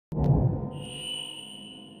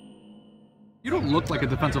You don't look like a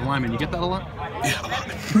defensive lineman. You get that a lot?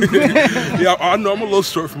 Yeah, yeah, I know I'm a little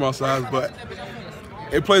short for my size, but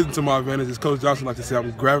it plays into my advantage. As Coach Johnson like to say,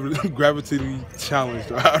 I'm gravitatively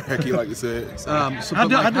challenged, or however he like to say it. So. How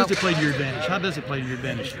does it play to your advantage? How does it play to your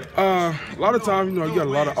advantage? A lot of times, you got a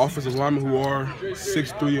lot of offensive linemen who are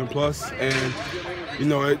 6'3" and plus, and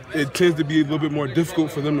it tends to be a little bit more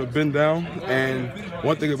difficult for them to bend down. And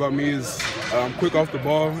one thing about me is I'm quick off the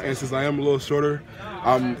ball, and since I am a little shorter,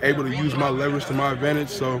 I'm able to use my leverage to my advantage.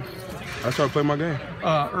 So I try to play my game.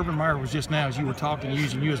 Urban Meyer was just now, as you were talking,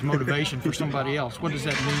 using you as motivation for somebody else. What does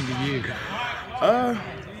that mean to you?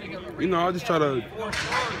 I just try to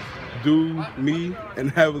do me and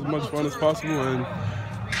have as much fun as possible. And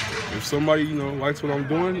if somebody, likes what I'm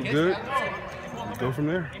doing, good, go from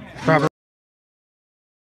there.